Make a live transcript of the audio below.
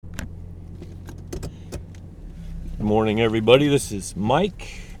Good morning, everybody. This is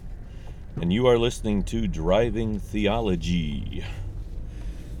Mike, and you are listening to Driving Theology.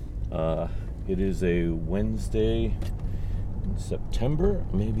 It is a Wednesday in September,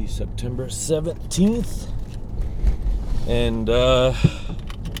 maybe September 17th. And,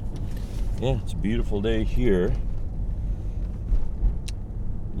 it's a beautiful day here.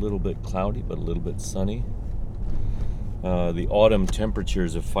 A little bit cloudy, but a little bit sunny. The autumn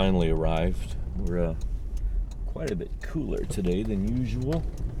temperatures have finally arrived. We're quite a bit cooler today than usual.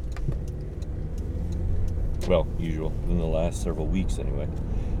 Well, usual in the last several weeks anyway.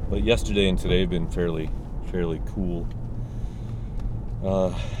 But yesterday and today have been fairly cool.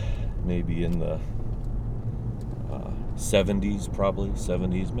 Maybe in the 70s, probably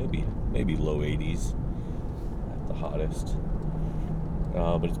 70s, maybe low 80s at the hottest.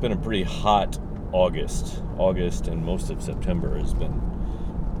 But it's been a pretty hot August. August and most of September has been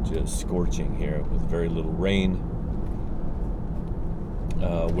just scorching here with very little rain.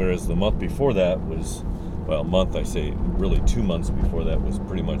 Whereas the month before that was, really 2 months before that was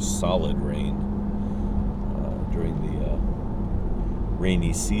pretty much solid rain during the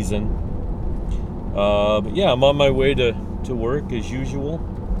rainy season. But yeah, I'm on my way to work as usual.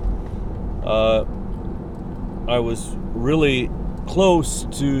 I was really close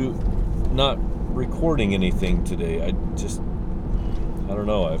to not recording anything today. I don't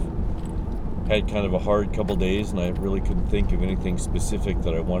know, I've had kind of a hard couple days and I really couldn't think of anything specific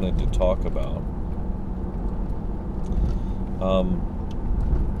that I wanted to talk about.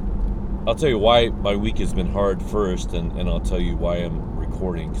 I'll tell you why my week has been hard first, and I'll tell you why I'm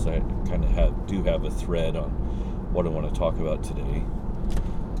recording, because I kind of do have a thread on what I want to talk about today.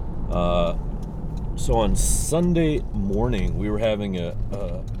 So on Sunday morning, we were having a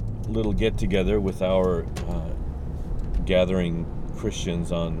little get-together with our gathering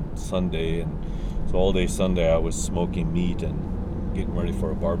Christians on Sunday, and so all day Sunday I was smoking meat and getting ready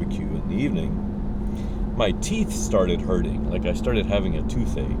for a barbecue. In the evening, my teeth started hurting. Like, I started having a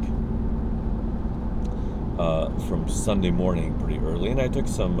toothache from Sunday morning pretty early, and I took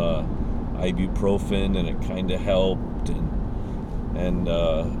some ibuprofen and it kind of helped, and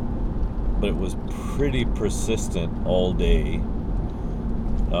but it was pretty persistent all day.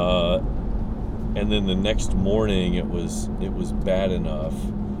 And then the next morning, it was bad enough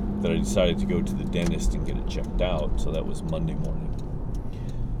that I decided to go to the dentist and get it checked out. So that was Monday morning.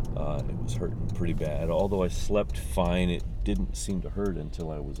 It was hurting pretty bad. Although I slept fine, it didn't seem to hurt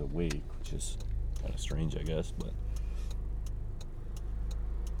until I was awake, which is kind of strange, I guess. But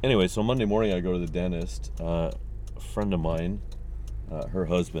anyway, so Monday morning I go to the dentist. A friend of mine, her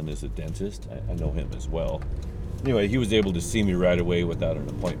husband is a dentist. I know him as well. Anyway, he was able to see me right away without an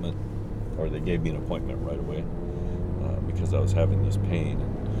appointment. Or they gave me an appointment right away because I was having this pain.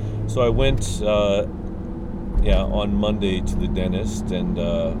 So I went, on Monday to the dentist and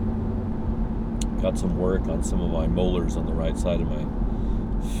got some work on some of my molars on the right side of my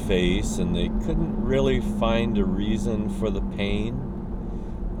face, and they couldn't really find a reason for the pain.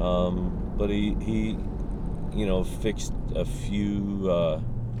 But he fixed a few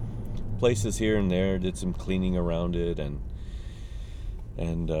places here and there, did some cleaning around it, and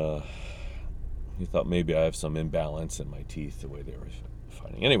he thought maybe I have some imbalance in my teeth the way they were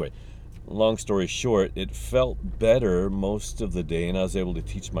finding. Anyway, long story short, it felt better most of the day, and I was able to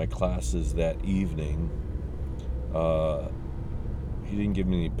teach my classes that evening. He didn't give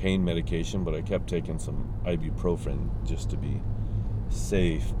me any pain medication, but I kept taking some ibuprofen just to be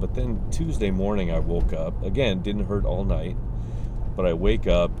safe. But then Tuesday morning I woke up. Again, didn't hurt all night, but I wake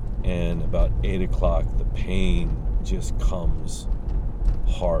up and about 8 o'clock the pain just comes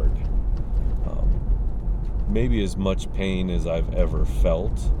hard. Maybe as much pain as I've ever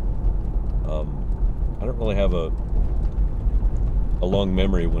felt. I don't really have a long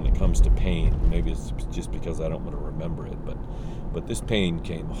memory when it comes to pain. Maybe it's just because I don't want to remember it, but this pain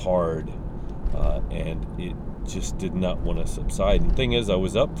came hard, and it just did not want to subside. And the thing is, I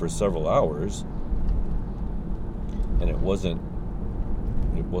was up for several hours, and it wasn't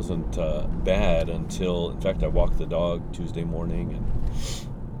bad until, in fact, I walked the dog Tuesday morning, and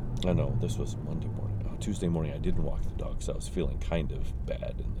I know this was Monday morning. Tuesday morning I didn't walk the dog, so I was feeling kind of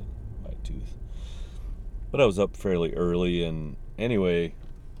bad in my tooth. But I was up fairly early, and anyway,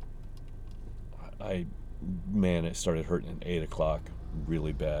 it started hurting at 8 o'clock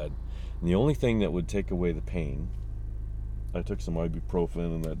really bad. And the only thing that would take away the pain, I took some ibuprofen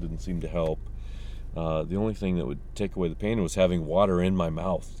and that didn't seem to help. The only thing that would take away the pain was having water in my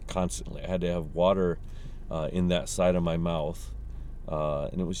mouth constantly. I had to have water in that side of my mouth,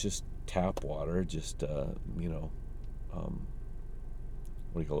 and it was just tap water, just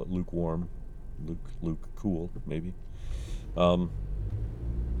lukewarm Luke Cool, maybe.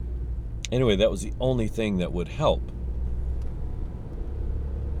 Anyway, that was the only thing that would help.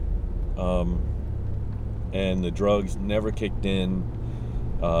 And the drugs never kicked in,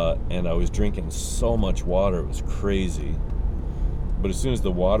 and I was drinking so much water, it was crazy. But as soon as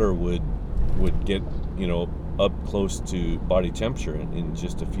the water would get, up close to body temperature in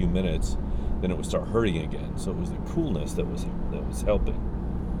just a few minutes, then it would start hurting again. So it was the coolness that was helping.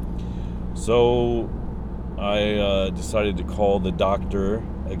 So I decided to call the doctor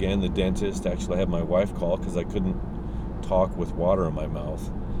again, the dentist. Actually, I had my wife call because I couldn't talk with water in my mouth.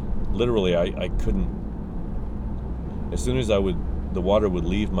 Literally, I couldn't. As soon as the water would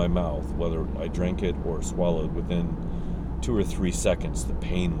leave my mouth, whether I drank it or swallowed, within 2 or 3 seconds, the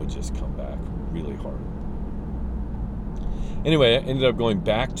pain would just come back really hard. Anyway, I ended up going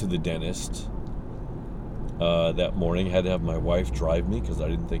back to the dentist that morning. I had to have my wife drive me because I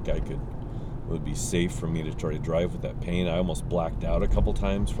didn't think it would be safe for me to try to drive with that pain. I almost blacked out a couple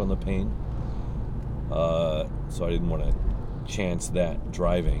times from the pain. So I didn't want to chance that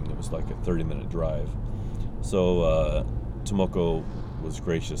driving. It was like a 30-minute drive. So Tomoko was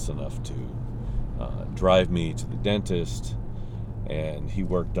gracious enough to drive me to the dentist, and he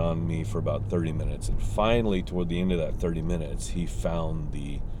worked on me for about 30 minutes. And finally, toward the end of that 30 minutes, he found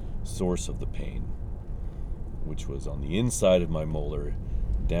the source of the pain, which was on the inside of my molar,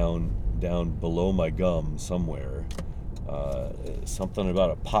 down below my gum somewhere. Something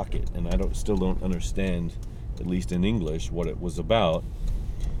about a pocket, and I still don't understand, at least in English, what it was about.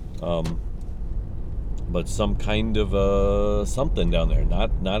 But some kind of something down there,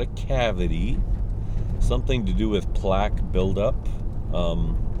 not a cavity, something to do with plaque buildup,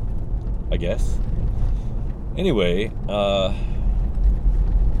 I guess. Anyway,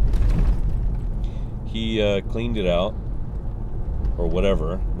 he cleaned it out, or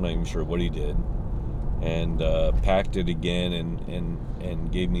whatever. I'm not even sure what he did, and packed it again,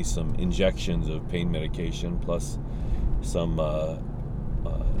 and gave me some injections of pain medication plus some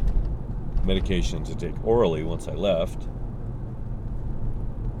medication to take orally once I left.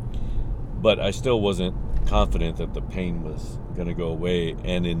 But I still wasn't confident that the pain was going to go away,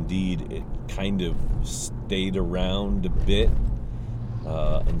 and indeed it kind of stayed around a bit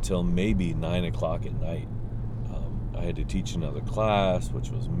until maybe 9 o'clock at night. I had to teach another class, which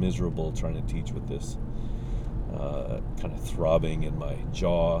was miserable, trying to teach with this kind of throbbing in my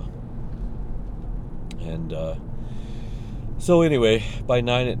jaw. And so anyway, by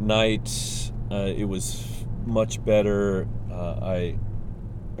 9 at night, it was much better.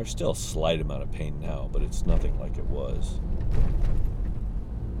 There's still a slight amount of pain now, but it's nothing like it was.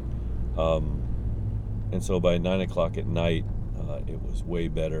 And so by 9 o'clock at night, it was way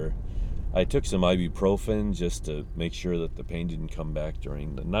better. I took some ibuprofen just to make sure that the pain didn't come back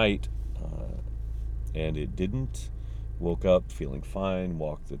during the night, and it didn't. Woke up feeling fine,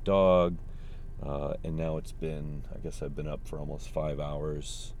 walked the dog, and now I've been up for almost 5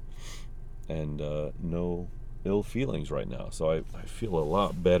 hours, and no ill feelings right now. So I feel a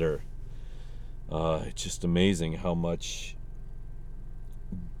lot better. It's just amazing how much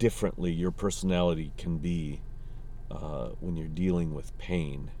differently your personality can be when you're dealing with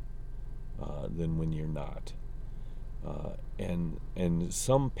pain than when you're not. And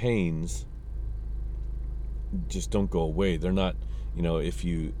some pains just don't go away. They're not, if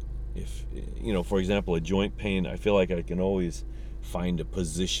for example, a joint pain, I feel like I can always find a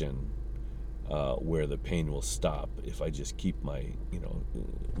position where the pain will stop if I just keep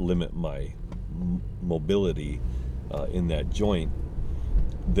limit my mobility in that joint.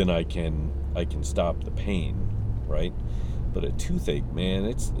 Then I can stop the pain, right? But a toothache, man,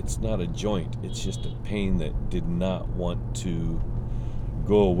 it's not a joint. It's just a pain that did not want to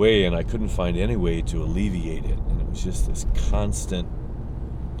go away, and I couldn't find any way to alleviate it. And it was just this constant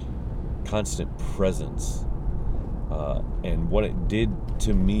presence. And what it did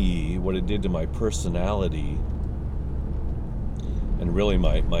to me, what it did to my personality, and really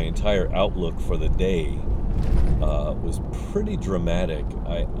my entire outlook for the day, was pretty dramatic.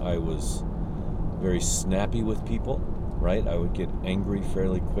 I was very snappy with people, right? I would get angry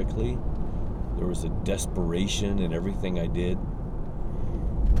fairly quickly. There was a desperation in everything I did.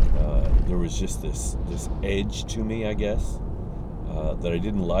 There was just this edge to me, I guess, that I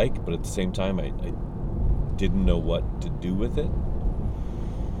didn't like, but at the same time I didn't know what to do with it.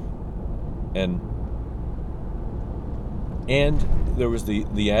 And there was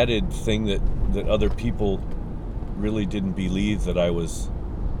the added thing that other people really didn't believe that I was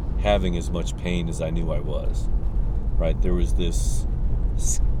having as much pain as I knew I was, right? There was this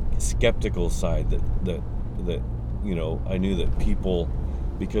skeptical side that I knew that people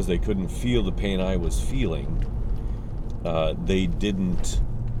because they couldn't feel the pain I was feeling, they didn't,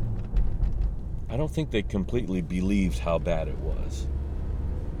 I don't think they completely believed how bad it was.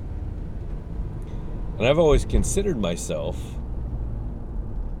 And I've always considered myself,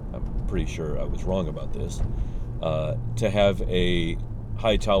 I'm pretty sure I was wrong about this, to have a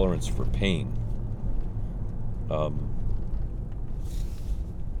high tolerance for pain.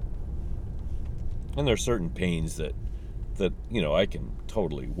 And there are certain pains that I can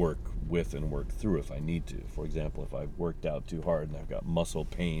totally work with and work through if I need to. For example, if I've worked out too hard and I've got muscle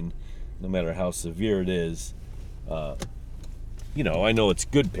pain, no matter how severe it is, I know it's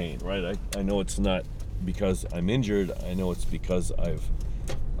good pain, right? I know it's not because I'm injured. I know it's because I've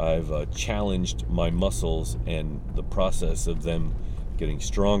challenged my muscles, and the process of them getting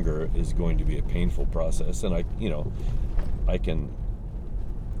stronger is going to be a painful process. And I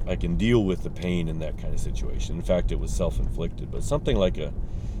can deal with the pain in that kind of situation. In fact, it was self-inflicted. But something like a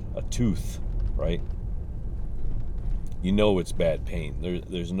tooth, right? It's bad pain.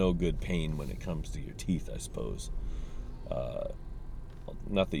 There's no good pain when it comes to your teeth, I suppose.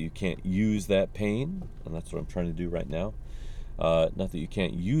 Not that you can't use that pain, and that's what I'm trying to do right now. Not that you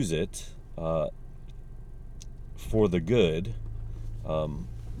can't use it for the good,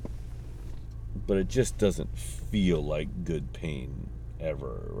 but it just doesn't feel like good pain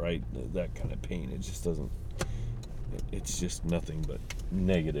ever, right? That kind of pain, it just doesn't, it's just nothing but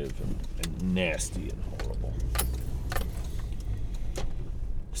negative and nasty and horrible.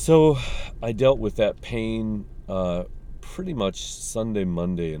 So I dealt with that pain pretty much Sunday,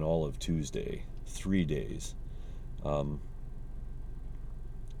 Monday, and all of Tuesday, 3 days. And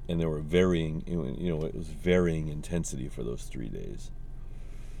there were varying, it was varying intensity for those 3 days.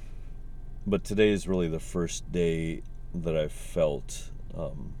 But today is really the first day that I felt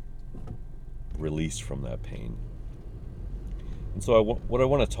released from that pain. And so what I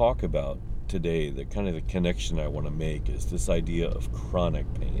want to talk about today, the kind of the connection I want to make, is this idea of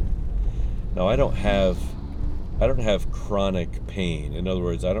chronic pain. Now, I don't have chronic pain. In other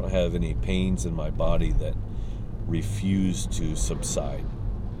words, I don't have any pains in my body that refuse to subside.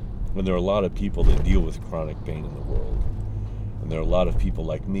 And there are a lot of people that deal with chronic pain in the world. And there are a lot of people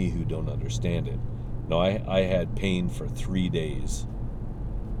like me who don't understand it. Now, I had pain for 3 days.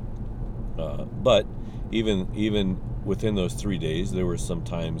 But even within those 3 days, there were some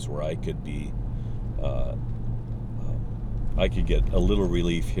times where I could get a little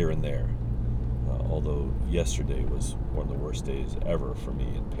relief here and there. Although yesterday was one of the worst days ever for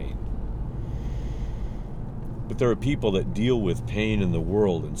me in pain. But there are people that deal with pain in the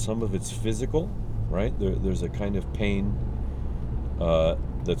world, and some of it's physical, right? There's a kind of pain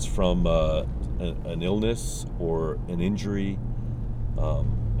that's from an illness or an injury, a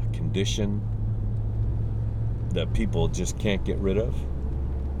condition that people just can't get rid of.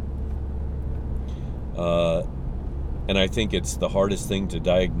 And I think it's the hardest thing to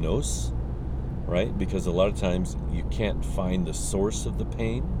diagnose, right? Because a lot of times you can't find the source of the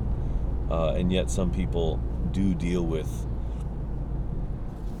pain, and yet some people do deal with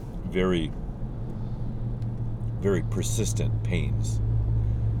very, very persistent pains.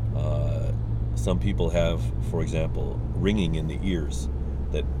 Some people have, for example, ringing in the ears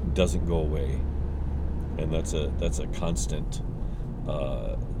that doesn't go away, and that's a constant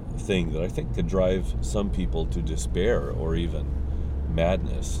thing that I think could drive some people to despair or even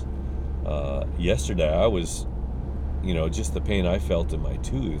madness. Yesterday, I was, just the pain I felt in my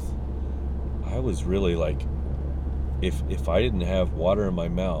tooth. I was really like, if I didn't have water in my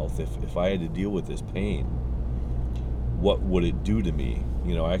mouth, if I had to deal with this pain, what would it do to me?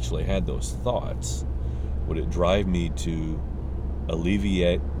 I actually had those thoughts. Would it drive me to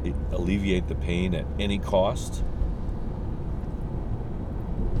alleviate the pain at any cost?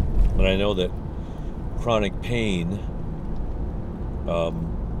 And I know that chronic pain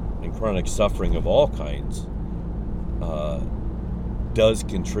and chronic suffering of all kinds does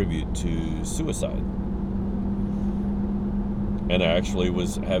contribute to suicide. And I actually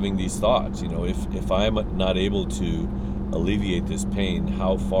was having these thoughts, if I'm not able to alleviate this pain,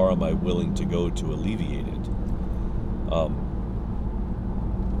 how far am I willing to go to alleviate it?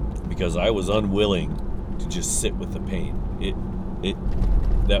 Because I was unwilling to just sit with the pain.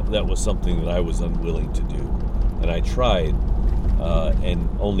 That was something that I was unwilling to do, and I tried, and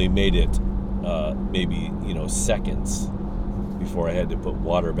only made it maybe seconds before I had to put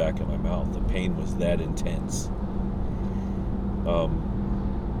water back in my mouth. The pain was that intense.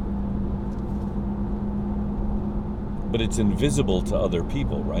 But it's invisible to other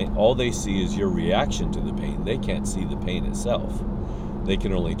people, right? All they see is your reaction to the pain. They can't see the pain itself. They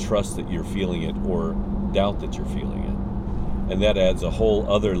can only trust that you're feeling it or doubt that you're feeling it. And that adds a whole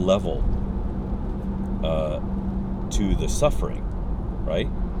other level to the suffering, right?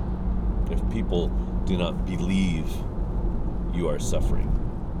 If people do not believe you are suffering.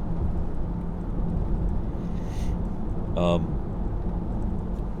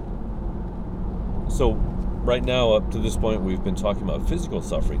 So right now, up to this point, we've been talking about physical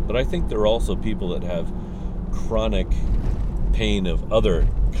suffering, but I think there are also people that have chronic pain of other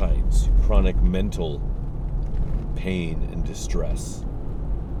kinds, chronic mental pain and distress,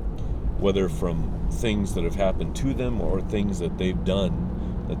 whether from things that have happened to them or things that they've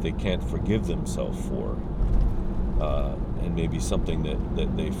done that they can't forgive themselves for, and maybe something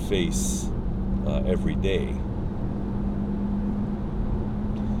that they face every day,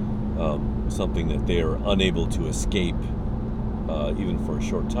 something that they are unable to escape even for a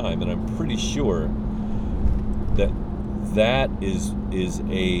short time. And I'm pretty sure that is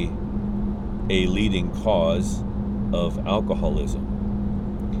a leading cause of alcoholism.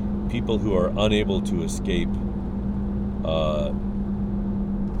 People who are unable to escape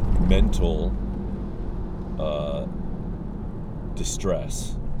mental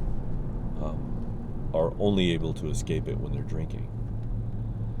distress are only able to escape it when they're drinking,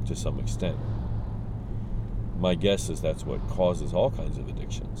 to some extent. My guess is that's what causes all kinds of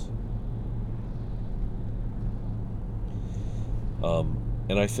addictions.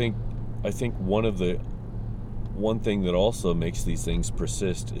 And I think one thing that also makes these things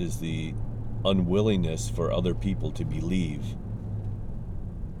persist is the unwillingness for other people to believe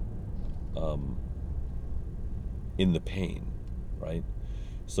in the pain, right?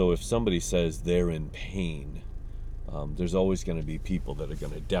 So if somebody says they're in pain, there's always going to be people that are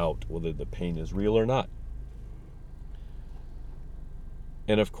going to doubt whether the pain is real or not.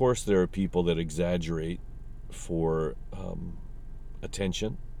 And of course there are people that exaggerate for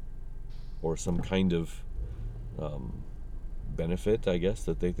attention or some kind of benefit, I guess,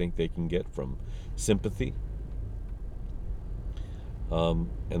 that they think they can get from sympathy. And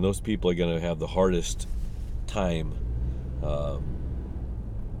those people are going to have the hardest time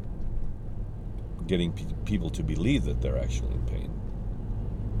getting people to believe that they're actually in pain,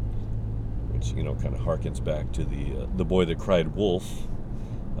 which, kind of harkens back to the boy that cried wolf,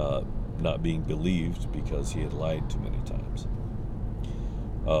 not being believed because he had lied too many times.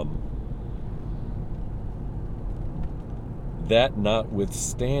 That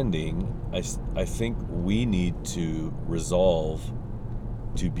notwithstanding, I think we need to resolve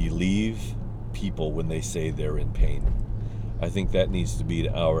to believe people when they say they're in pain. I think that needs to be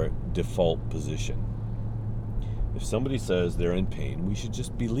our default position. If somebody says they're in pain, we should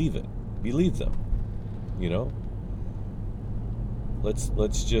just believe it. Believe them.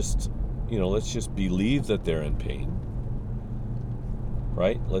 Let's just believe that they're in pain.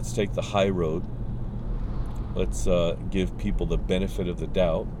 Right? Let's take the high road. Let's give people the benefit of the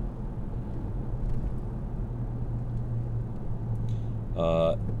doubt.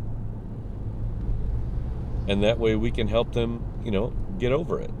 And that way we can help them, get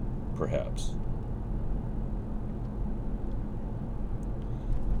over it, perhaps.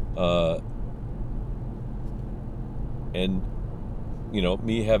 And,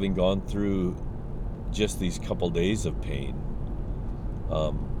 me having gone through just these couple days of pain,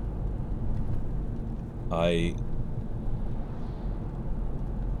 I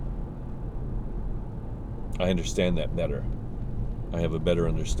understand that better. I have a better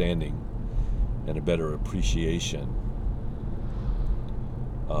understanding and a better appreciation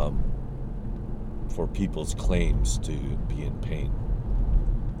for people's claims to be in pain.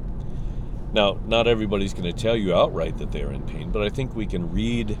 Now, not everybody's going to tell you outright that they're in pain, but I think we can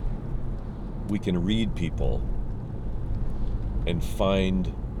read people and find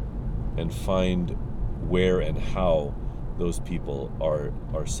where and how those people are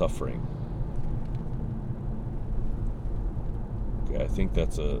suffering. Okay, I think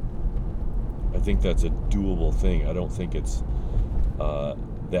that's a doable thing. I don't think it's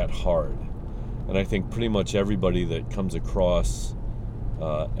that hard. And I think pretty much everybody that comes across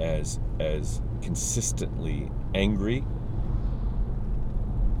as consistently angry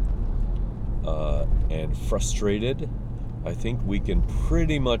and frustrated, I think we can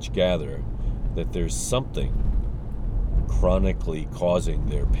pretty much gather that there's something chronically causing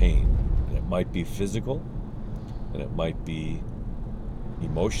their pain. And it might be physical, and it might be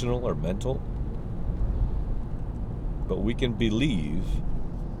emotional or mental, but we can believe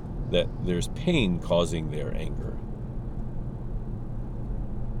that there's pain causing their anger.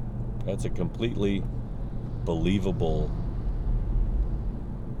 That's a completely believable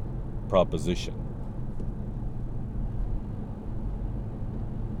proposition.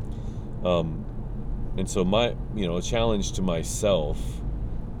 And so my, a challenge to myself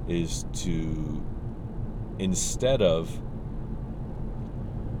is to, instead of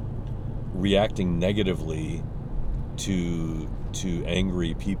reacting negatively to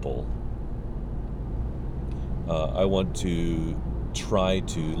angry people, I want to try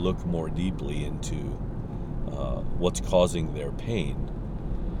to look more deeply into what's causing their pain,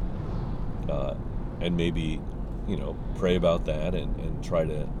 and maybe pray about that and try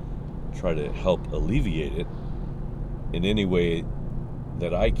to help alleviate it in any way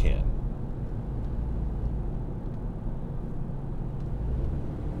that I can.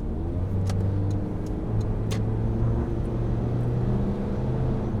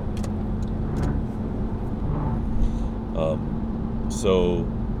 So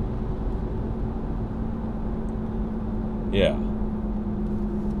yeah,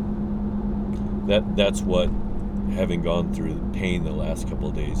 that's what having gone through pain the last couple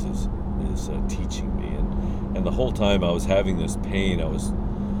of days is teaching me. And the whole time I was having this pain, I was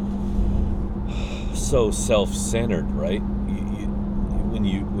so self-centered, right?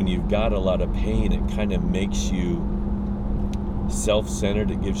 When you've got a lot of pain, it kind of makes you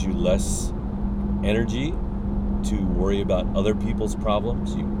self-centered. It gives you less energy to worry about other people's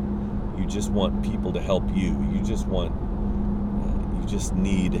problems. You just want people to help you. You just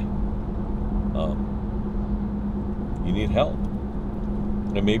need you need help.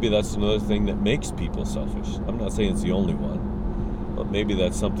 And maybe that's another thing that makes people selfish. I'm not saying it's the only one, but maybe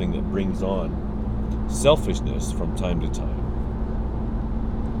that's something that brings on selfishness from time to time.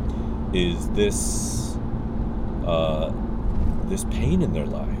 Is this pain in their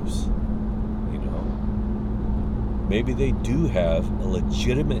lives? Maybe they do have a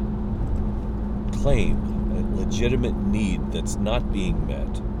legitimate claim, a legitimate need that's not being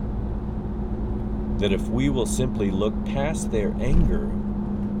met. That if we will simply look past their anger,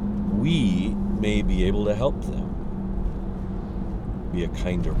 we may be able to help them be a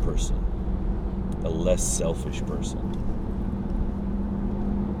kinder person, a less selfish person.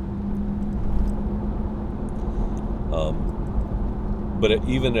 But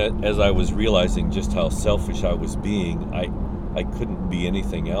even as I was realizing just how selfish I was being, I couldn't be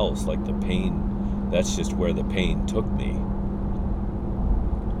anything else. Like the pain, that's just where the pain took me.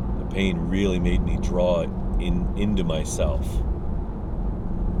 The pain really made me draw into myself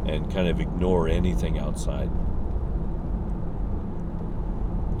and kind of ignore anything outside.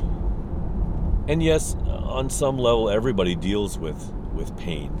 And yes, on some level, everybody deals with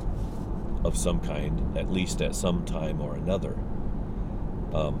pain of some kind, at least at some time or another.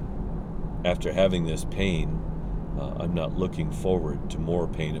 After having this pain, I'm not looking forward to more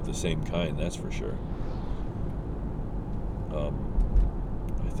pain of the same kind, that's for sure. I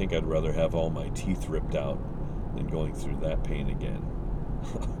think I'd rather have all my teeth ripped out than going through that pain again.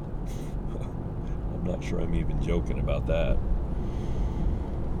 I'm not sure I'm even joking about that.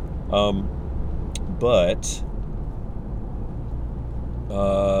 But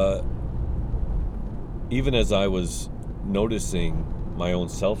even as I was noticing my own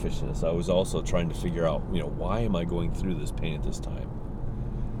selfishness, I was also trying to figure out, why am I going through this pain at this time?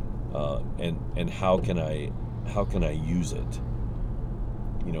 And how can I use it?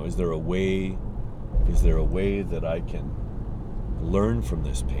 Is there a way that I can learn from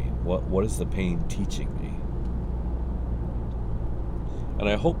this pain? What is the pain teaching me? And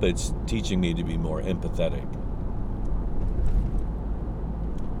I hope it's teaching me to be more empathetic,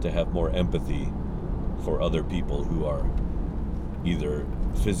 to have more empathy for other people who are either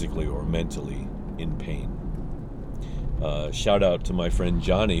physically or mentally in pain. Shout out to my friend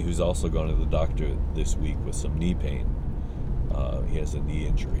Johnny, who's also gone to the doctor this week with some knee pain. He has a knee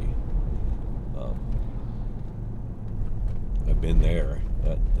injury. I've been there.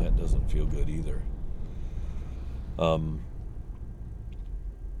 That doesn't feel good either. So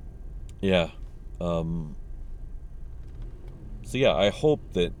yeah, I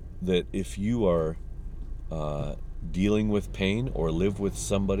hope that if you are dealing with pain or live with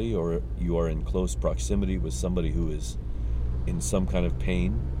somebody, or you are in close proximity with somebody who is in some kind of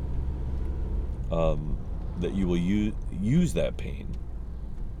pain, that you will use that pain,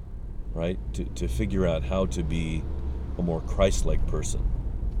 right, to figure out how to be a more Christ-like person.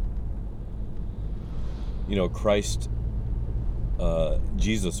 Christ,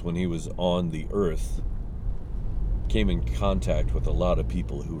 Jesus, when he was on the earth, came in contact with a lot of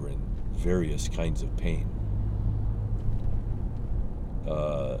people who were in various kinds of pain.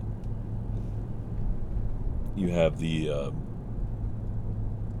 You have the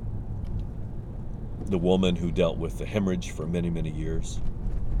woman who dealt with the hemorrhage for many, many years.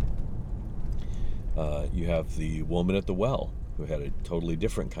 You have the woman at the well who had a totally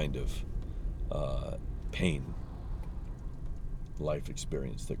different kind of pain, life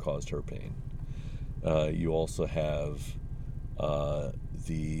experience that caused her pain. You also have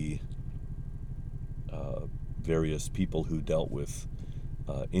the various people who dealt with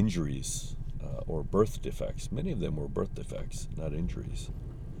injuries or birth defects. Many of them were birth defects, not injuries.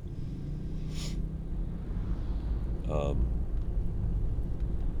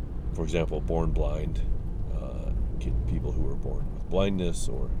 For example, born blind, people who were born with blindness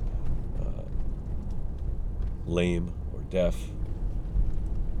or lame or deaf.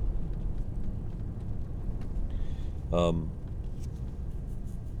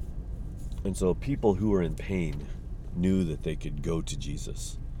 And so people who were in pain knew that they could go to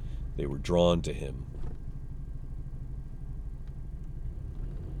Jesus. They were drawn to him.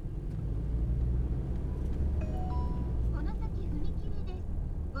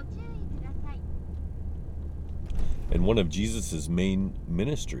 And one of Jesus' main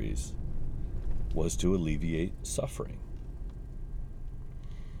ministries was to alleviate suffering.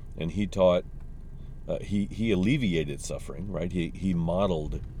 And he taught, he alleviated suffering, right? He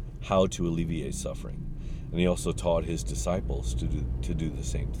modeled how to alleviate suffering. And he also taught his disciples to do the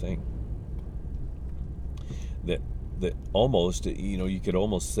same thing. That almost, you could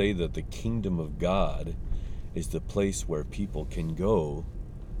almost say that the kingdom of God is the place where people can go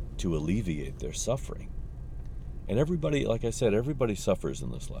to alleviate their suffering. And everybody, like I said, everybody suffers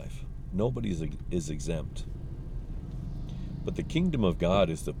in this life. Nobody is exempt. But the kingdom of God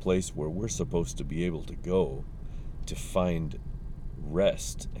is the place where we're supposed to be able to go to find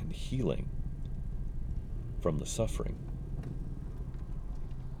rest and healing from the suffering.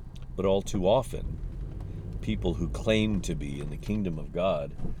 But all too often, people who claim to be in the kingdom of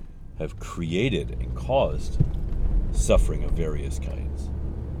God have created and caused suffering of various kinds.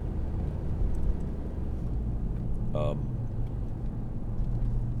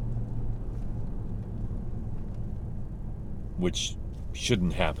 Which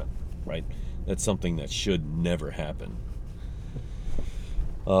shouldn't happen, right? That's something that should never happen.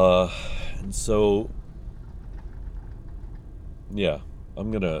 And so, yeah,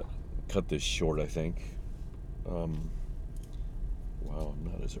 I'm gonna cut this short, I think. Wow, I'm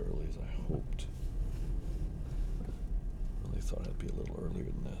not as early as I hoped. I really thought I'd be a little earlier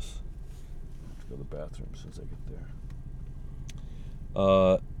than this. I have to go to the bathroom as soon as I get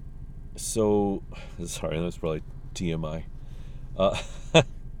there. So, sorry, that's probably TMI.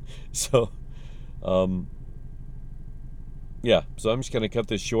 Yeah, so I'm just going to cut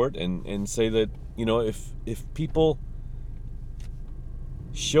this short and say that, if people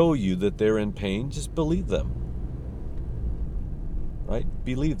show you that they're in pain, just believe them, right?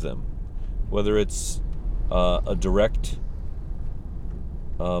 Believe them. Whether it's a direct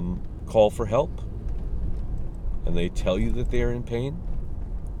call for help and they tell you that they are in pain,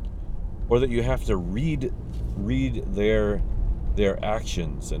 or that you have to read their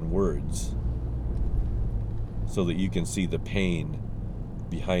actions and words so that you can see the pain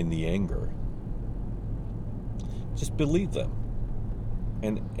behind the anger. Just believe them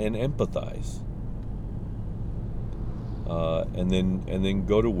and empathize. And then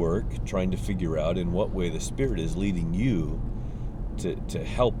go to work trying to figure out in what way the Spirit is leading you to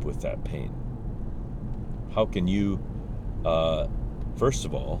help with that pain. How can you, first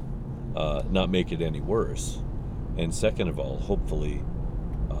of all, not make it any worse? And second of all, hopefully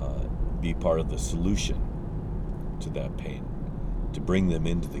be part of the solution to that pain, to bring them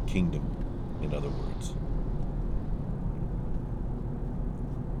into the kingdom, in other words.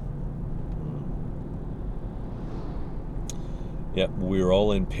 Yep, we're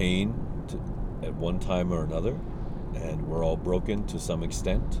all in pain at one time or another, and we're all broken to some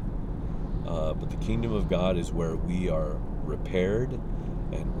extent. But the kingdom of God is where we are repaired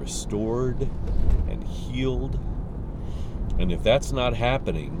and restored and healed. And if that's not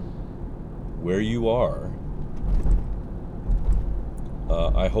happening where you are,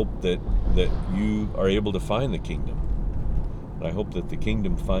 I hope that you are able to find the kingdom. And I hope that the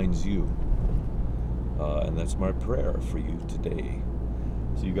kingdom finds you. And that's my prayer for you today.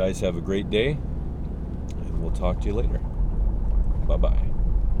 So you guys have a great day, and we'll talk to you later. Bye-bye.